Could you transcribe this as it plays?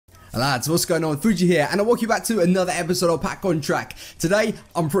Lads, what's going on? Fuji here, and I welcome you back to another episode of Pack on Track. Today,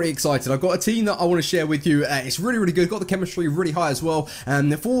 I'm pretty excited. I've got a team that I want to share with you. It's really good. Got the chemistry really high as well.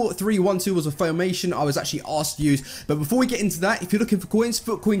 The 4-3-1-2 was a formation I was actually asked to use. But before we get into that, if you're looking for coins,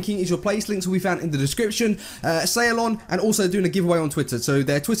 Foot Coin King is your place. Links will be found in the description. Sale on, and also doing a giveaway on Twitter. So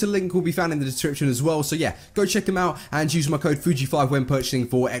their Twitter link will be found in the description as well. So yeah, go check them out and use my code Fuji5 when purchasing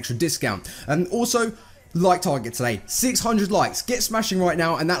for extra discount. And also, like target today, 600 likes. Get smashing right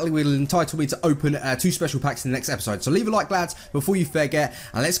now, and that will entitle me to open 2 special packs in the next episode. So leave a like, lads, before you forget,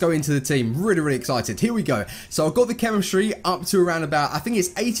 and let's go into the team. Really excited. Here we go. So I've got the chemistry up to around about, I think it's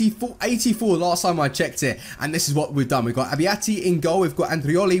 84 last time I checked it, and this is what we've done. We've got Abbiati in goal, we've got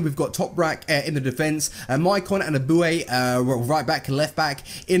Andrioli, we've got Toprak in the defense, Maicon and Abue right back, left back,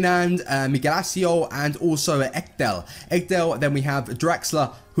 Inand, Miguelasio, and also Ekdel. Then we have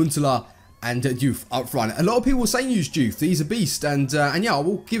Draxler, Huntelaar, and Diouf up front. A lot of people were saying use Diouf. He's a beast, and yeah,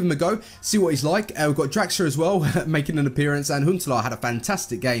 we'll give him a go, see what he's like. We've got Draxler as well making an appearance, and Huntelaar had a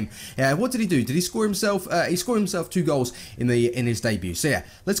fantastic game. What did he do? Did he score himself? He scored himself 2 goals in his debut. So yeah,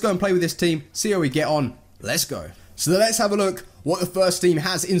 let's go and play with this team, see how we get on. Let's go. So let's have a look what the first team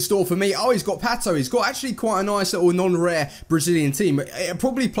has in store for me. Oh, he's got Pato. He's got actually quite a nice little non-rare Brazilian team. It'll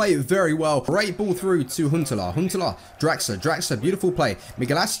probably play very well. Great ball through to Huntelaar. Draxler, beautiful play.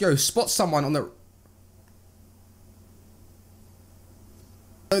 Miguelasio spots someone on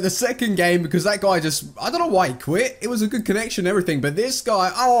the second game, because that guy just, I don't know why he quit. It was a good connection and everything, but this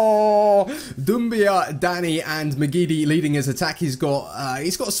guy, oh, Dumbia, Danny, and Magidi leading his attack. He's got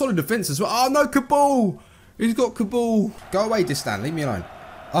a solid defense as well. Oh no, Kabul! He's got Kabul. Go away, Distan. Leave me alone.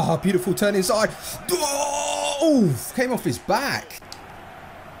 Oh, beautiful turn inside. Oh, came off his back.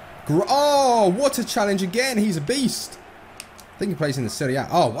 Oh, what a challenge again. He's a beast. I think he plays in the Serie A.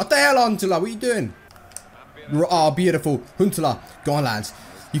 Oh, what the hell, Huntelaar? What are you doing? Oh, beautiful. Huntelaar. Go on, lads.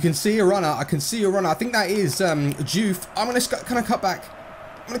 You can see a runner. I can see a runner. I think that is Diouf. I'm going to kind of cut back.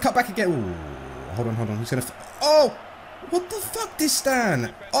 I'm going to cut back again. Ooh, hold on. He's going to... Oh, what the fuck,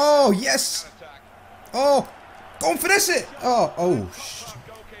 Distan? Oh, yes. Oh, go and finesse it. Oh.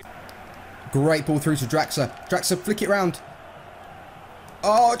 Great ball through to Draxler. Draxler, flick it round.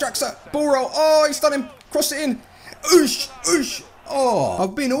 Oh, Draxler, ball roll. Oh, he's done him. Cross it in. Oosh. Oh,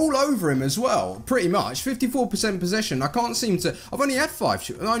 I've been all over him as well, pretty much. 54% possession. I can't seem to... I've only had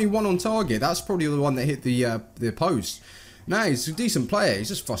 5. Only 1 on target. That's probably the one that hit the post. No, he's a decent player. He's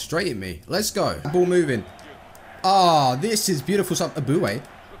just frustrating me. Let's go. Ball moving. Ah, this is beautiful stuff. Abue.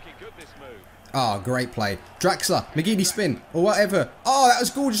 Oh, great play. Draxler, McGeady spin, or whatever. Oh, that was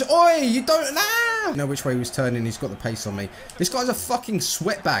gorgeous. Oi, you don't... Nah! Know which way he was turning. He's got the pace on me. This guy's a fucking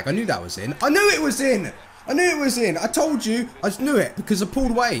sweat bag. I knew that was in. I knew it was in. I told you. I just knew it because I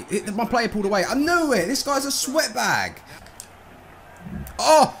pulled away. My player pulled away. I knew it. This guy's a sweat bag.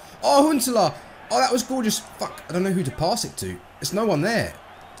 Oh, Huntelaar. Oh, that was gorgeous. Fuck, I don't know who to pass it to. There's no one there.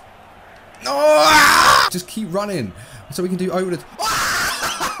 No! Ah! Just keep running so we can do over the...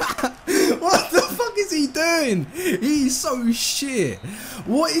 What the fuck is he doing? He's so shit.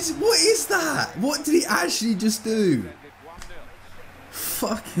 What is that? What did he actually just do?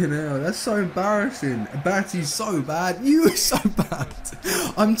 Fucking hell, that's so embarrassing. Batty's so bad. You are so bad.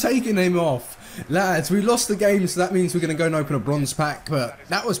 I'm taking him off. Lads, we lost the game, so that means we're going to go and open a bronze pack, but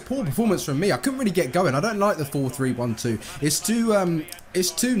that was poor performance from me. I couldn't really get going. I don't like the 4-3-1-2.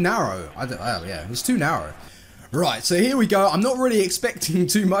 It's too narrow. Yeah, it's too narrow. Right, so here we go. I'm not really expecting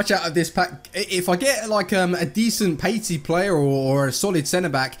too much out of this pack. If I get like a decent pacey player or a solid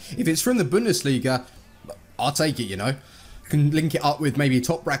centre-back, if it's from the Bundesliga, I'll take it, you know. Can link it up with maybe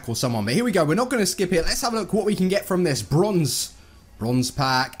Toprak or someone. But here we go. We're not going to skip it. Let's have a look what we can get from this bronze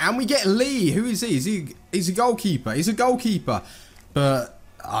pack. And we get Lee. Who is he? He's a goalkeeper. He's a goalkeeper. But,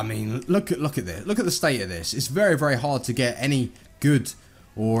 I mean, look at this. Look at the state of this. It's very hard to get any good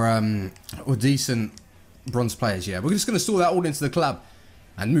or decent bronze players. Yeah, we're just going to store that all into the club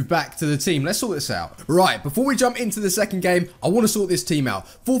and move back to the team. Let's sort this out. Right, before we jump into the second game, I want to sort this team out.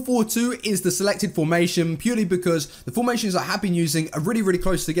 4-4-2 is the selected formation purely because the formations I have been using are really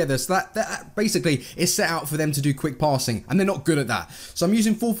close together. So that basically is set out for them to do quick passing, and they're not good at that. So I'm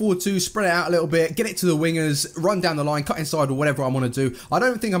using 4-4-2, spread it out a little bit, get it to the wingers, run down the line, cut inside or whatever I want to do. I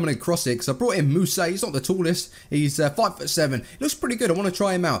don't think I'm going to cross it because I brought in Musa. He's not the tallest. He's 5'7". He looks pretty good. I want to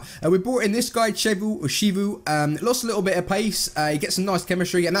try him out. We brought in this guy, Shivu. Lost a little bit of pace. He gets some nice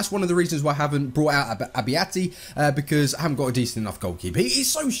chemistry. And that's one of the reasons why I haven't brought out Abbiati, because I haven't got a decent enough goalkeeper. He's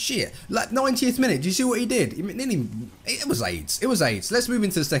so shit. Like 90th minute, do you see what he did? It was AIDS. It was AIDS. Let's move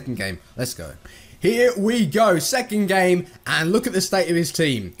into the second game. Let's go. Here we go, second game, and look at the state of his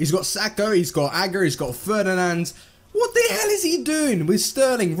team. He's got Sacco, he's got Agger, he's got Ferdinand. What the hell is he doing with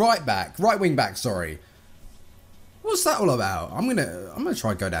Sterling right wing back, sorry. What's that all about? I'm gonna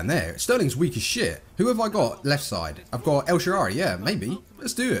try and go down there. Sterling's weak as shit. Who have I got left side? I've got El Shaarawy, yeah, maybe.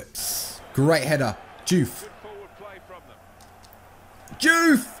 Let's do it. Great header. Juve.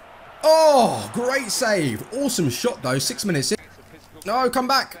 Juve! Oh, great save. Awesome shot though, 6 minutes in. No, come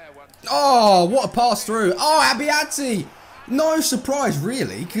back. Oh, what a pass through. Oh, Abiati. No surprise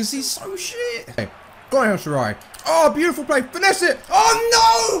really, because he's so shit. Okay. Go on, El Shaarawy. Oh, beautiful play. Finesse it.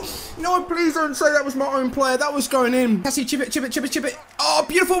 Oh, no. No, please don't say that was my own player. That was going in. Cassie, chip it, chip it, chip it, chip it. Oh,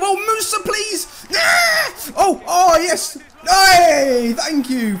 beautiful. Oh, Musa, please. Ah! Oh, yes. Hey, thank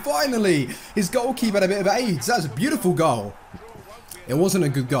you. Finally. His goalkeeper had a bit of AIDS. That was a beautiful goal. It wasn't a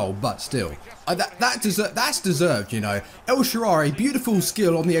good goal, but still. That's deserved, you know. El Shaarawy, beautiful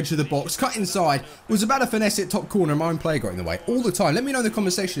skill on the edge of the box, cut inside, was about to finesse it top corner, my own player got in the way all the time. Let me know in the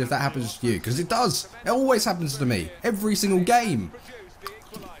comment section if that happens to you, because it does. It always happens to me, every single game.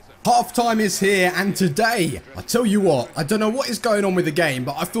 Half time is here, and today, I tell you what, I don't know what is going on with the game,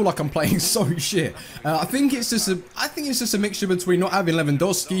 but I feel like I'm playing so shit. I think it's just a mixture between not having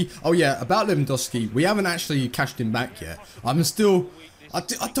Lewandowski. Oh yeah, about Lewandowski, we haven't actually cashed him back yet.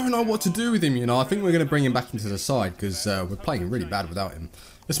 I don't know what to do with him, you know. I think we're going to bring him back into the side because we're playing really bad without him.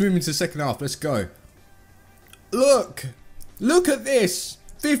 Let's move into the second half. Let's go. Look at this.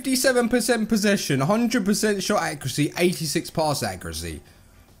 57% possession, 100% shot accuracy, 86 pass accuracy.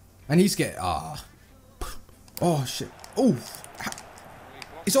 And he's getting... Oh, shit. Oh.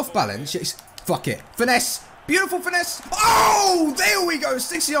 It's off balance. Fuck it. Finesse. Beautiful finesse. Oh, there we go.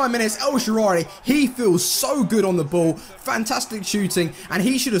 69 minutes. El Shaarawy. He feels so good on the ball. Fantastic shooting. And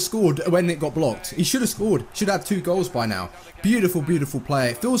he should have scored when it got blocked. He should have scored. Should have 2 goals by now. Beautiful, beautiful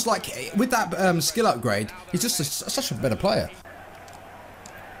player. It feels like with that skill upgrade, he's just such a better player.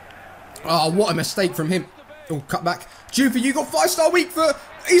 Oh, what a mistake from him. Oh, cut back. Juve, you got 5-star week for...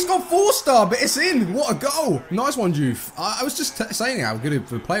 He's got 4-star, but it's in. What a goal. Nice one, Juve. I was just saying how good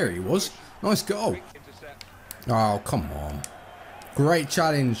of a player he was. Nice goal. Oh, come on. Great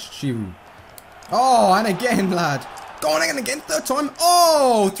challenge, Shivu. Oh, and again, lad. Go on again, 3rd time.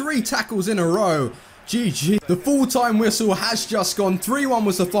 Oh, 3 tackles in a row. GG. The full-time whistle has just gone. 3-1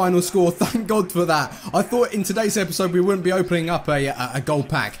 was the final score. Thank God for that. I thought in today's episode we wouldn't be opening up a gold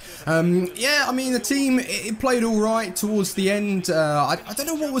pack. Yeah, I mean, the team, it played all right towards the end. I don't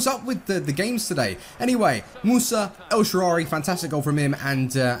know what was up with the games today. Anyway, Musa, El Shaarawy, fantastic goal from him,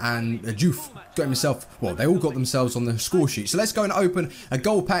 and Juve got himself, well, they all got themselves on the score sheet. So let's go and open a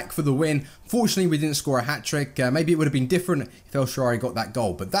goal pack for the win. Fortunately, we didn't score a hat-trick. Maybe it would have been different if El Shaarawy got that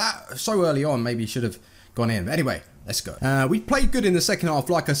goal. But that, so early on, maybe should have gone in. Anyway, let's go. We played good in the second half,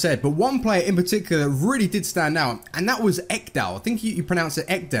 like I said, but one player in particular really did stand out, and that was Ekdal. I think you pronounce it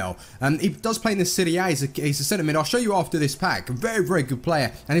Ekdal. He does play in the Serie A. He's a centre mid. I'll show you after this pack. A very, very good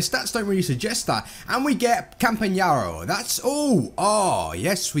player, and his stats don't really suggest that. And we get Campagnaro. That's, oh,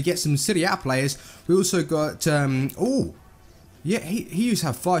 yes, we get some Serie A players. We also got, yeah, he used to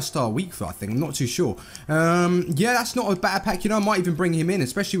have 5-star week for, I think. I'm not too sure. Yeah, that's not a bad pack. You know, I might even bring him in,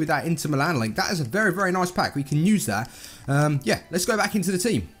 especially with that Inter Milan link. That is a very, very nice pack. We can use that. Yeah, let's go back into the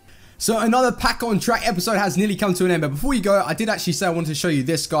team. So another pack on track episode has nearly come to an end, but before you go, I did actually say I wanted to show you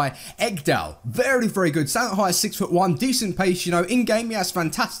this guy, Ekdal. Very, very good. Standard height 6'1", decent pace. You know, in game he has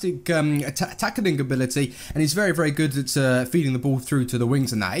fantastic tackling ability, and he's very, very good at feeding the ball through to the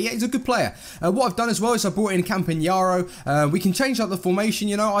wings and that. Yeah, he's a good player. What I've done as well is I brought in Campagnaro. We can change up the formation.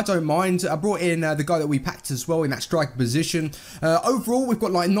 You know, I don't mind. I brought in the guy that we packed as well in that striker position. Overall, we've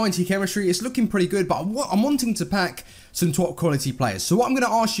got like 90 chemistry. It's looking pretty good, but I'm wanting to pack some top quality players. So what I'm going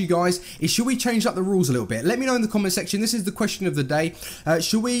to ask you guys is, should we change up the rules a little bit? Let me know in the comment section. This is the question of the day.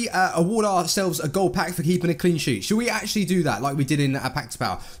 Should we award ourselves a gold pack for keeping a clean sheet? Should we actually do that like we did in Pack to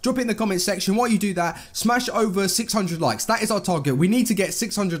Power? Drop it in the comment section. While you do that, smash over 600 likes. That is our target. We need to get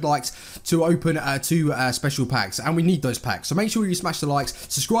 600 likes to open 2 special packs, and we need those packs. So make sure you smash the likes.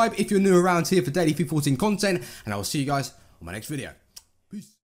 Subscribe if you're new around here for daily FIFA 14 content, and I will see you guys on my next video.